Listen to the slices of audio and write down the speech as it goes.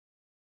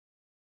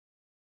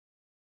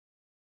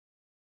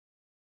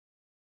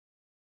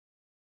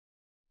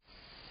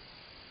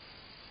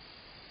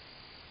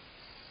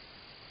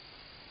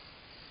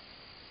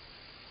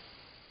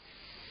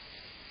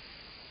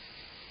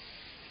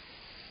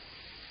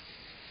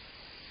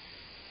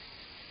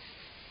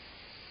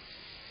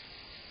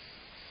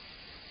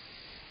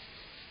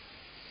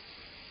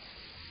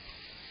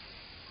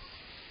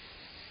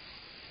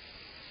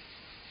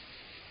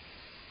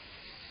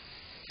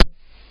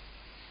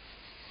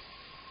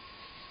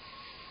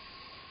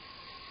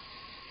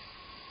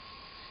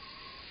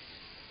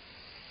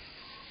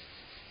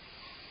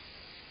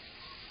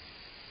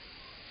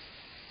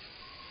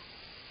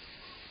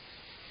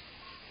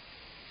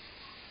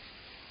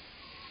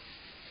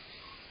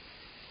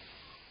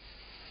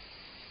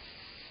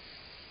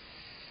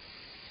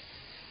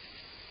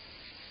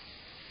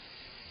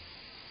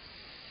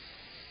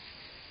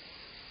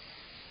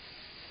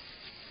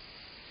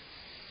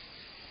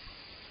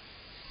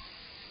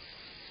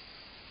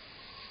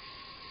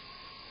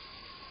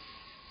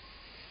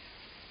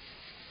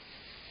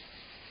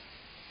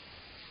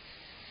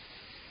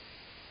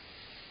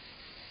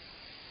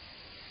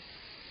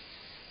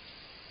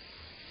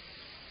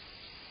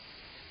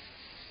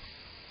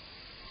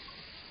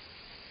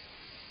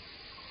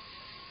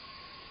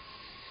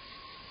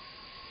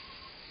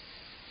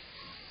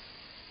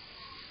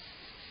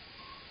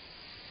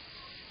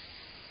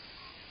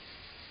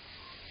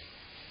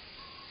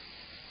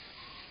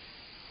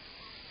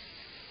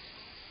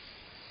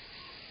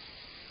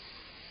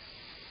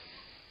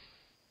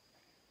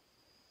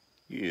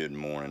Good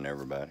morning,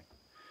 everybody.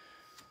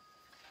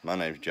 My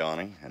name's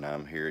Johnny, and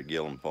I'm here at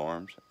Gillum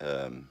Farms.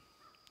 I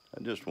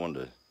just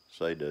wanted to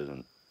say,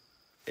 doesn't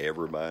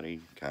everybody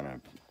kind of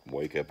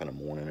wake up in the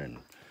morning and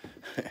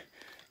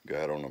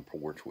go out on the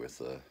porch with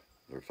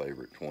their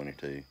favorite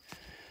 22?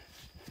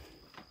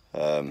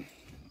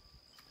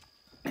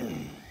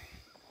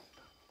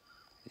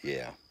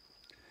 Yeah.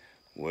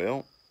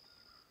 Well,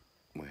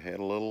 we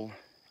had a little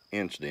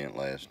incident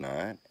last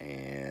night,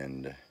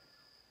 and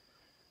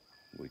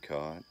we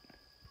caught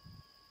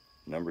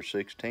number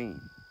 16.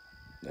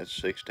 That's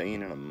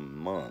 16 in a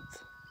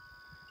month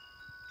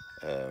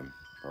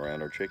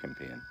around our chicken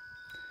pen.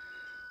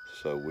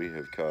 So we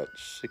have caught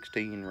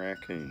 16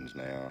 raccoons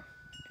now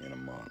in a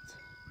month.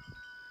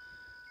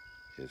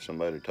 If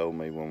somebody told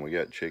me when we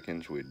got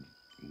chickens we'd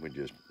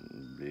just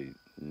be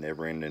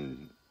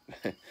never-ending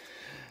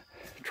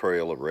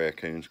trail of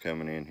raccoons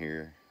coming in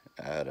here,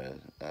 I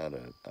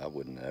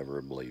wouldn't ever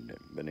have believed it.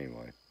 But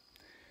anyway,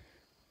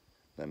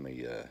 let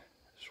me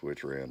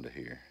switch around to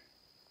here.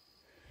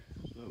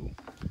 So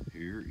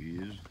here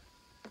is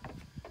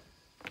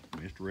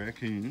Mr.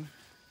 Raccoon,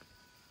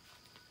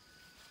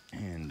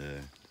 and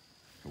of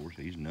course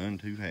he's none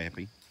too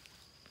happy,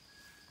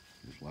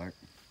 just like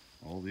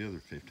all the other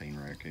 15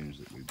 raccoons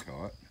that we've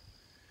caught.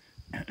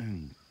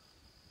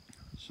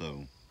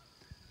 So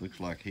looks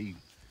like he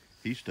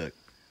stuck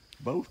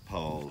both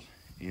paws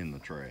in the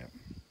trap.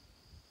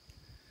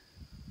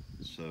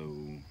 So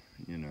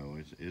you know,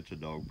 it's a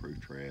dog-proof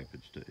trap.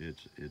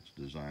 It's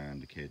designed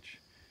to catch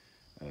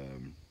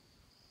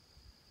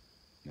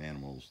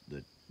animals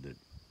that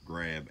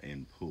grab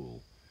and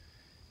pull,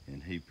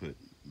 and he put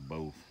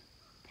both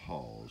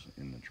paws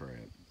in the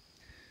trap.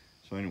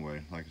 So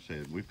anyway, like I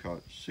said, we've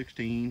caught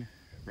 16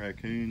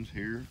 raccoons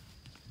here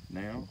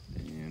now,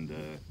 and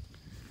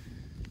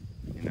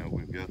you know,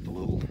 we've got the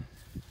little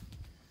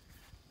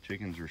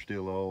chickens are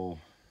still all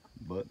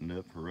buttoned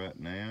up for right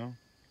now.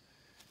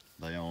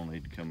 They all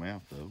need to come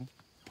out though,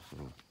 so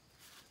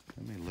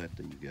let me let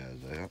these guys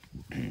out.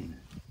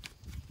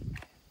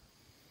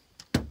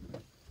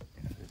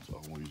 It's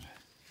always,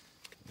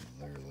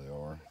 there they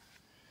are.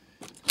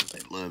 They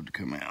love to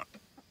come out.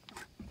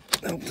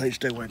 Hope they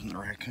stay away from the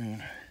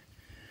raccoon.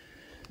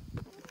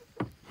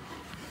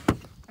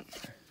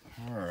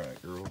 All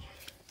right, girls,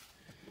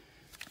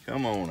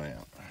 come on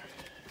out.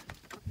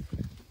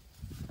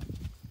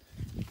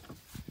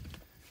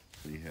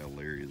 See how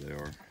leery they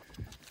are.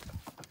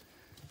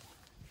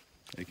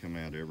 They come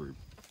out every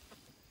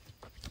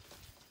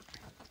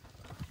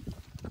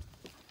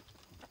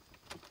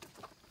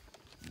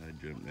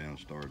they jump down and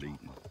start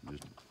eating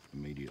just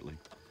immediately.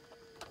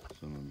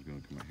 Some of them's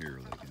gonna come out here,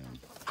 they come.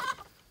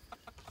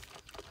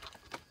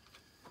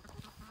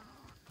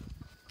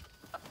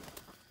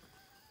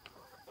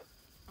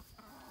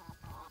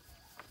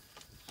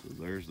 So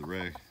there's the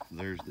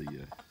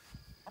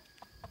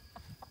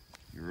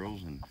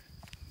girls, and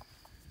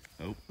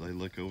oh, they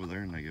look over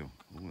there and they go,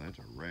 oh, that's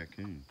a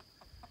raccoon.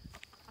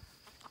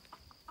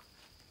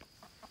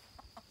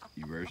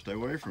 You better stay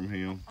away from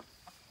him.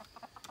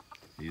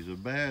 He's a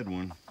bad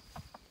one.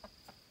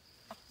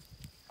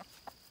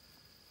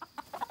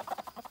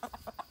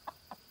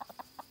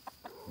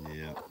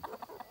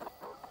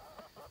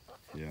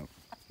 Yeah.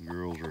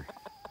 Girls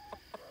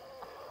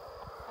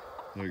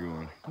they're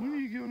going, when are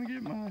you going to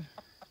get my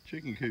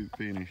chicken coop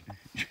finished?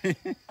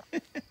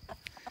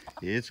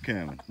 It's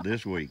coming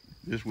this week.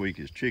 This week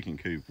is chicken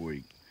coop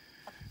week.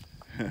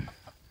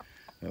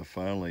 I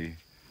finally,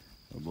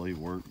 I believe,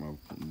 worked my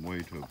way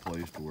to a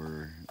place to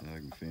where I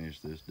can finish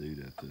this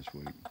dude up this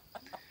week.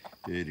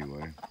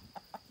 Anyway,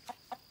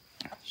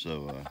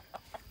 so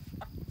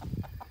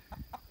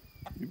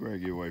you better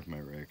get away from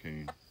that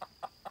raccoon.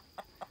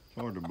 It's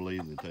hard to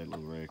believe that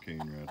little raccoon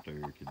right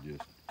there could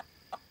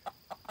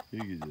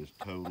just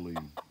totally,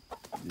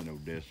 you know,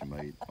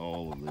 decimate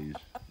all of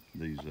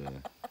these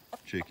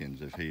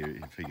chickens if he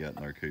got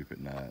in our coop at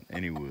night,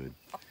 and he would.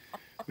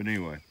 But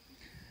anyway,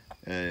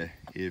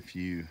 if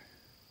you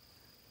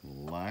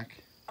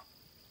like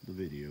the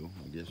video,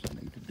 I guess I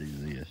need to do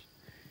this.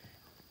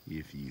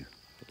 If you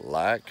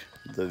like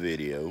the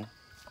video,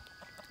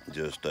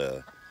 just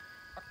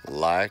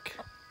like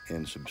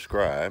and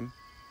subscribe,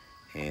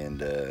 and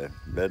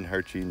doesn't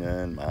hurt you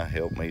none, might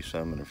help me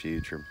some in the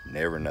future,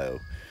 never know.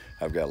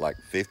 I've got like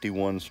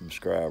 51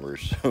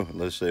 subscribers, so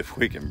let's see if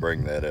we can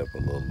bring that up a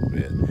little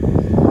bit.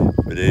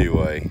 But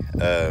anyway,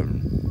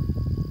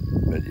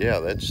 but yeah,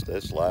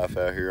 that's life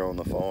out here on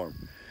the farm.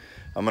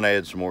 I'm gonna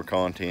add some more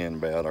content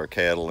about our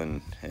cattle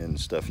and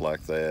stuff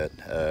like that.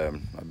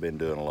 I've been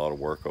doing a lot of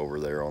work over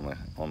there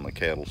on the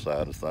cattle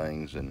side of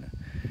things, and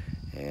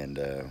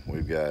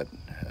we've got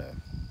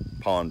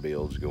pond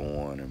builds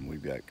going, and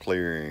we've got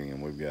clearing,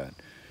 and we've got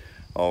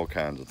all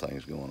kinds of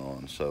things going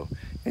on. So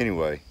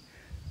anyway,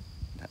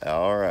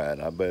 all right,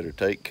 I better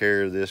take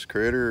care of this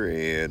critter,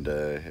 and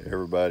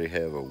everybody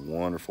have a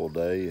wonderful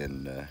day,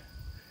 and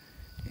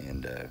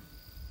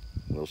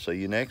we'll see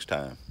you next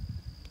time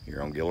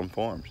here on Gillum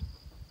Farms.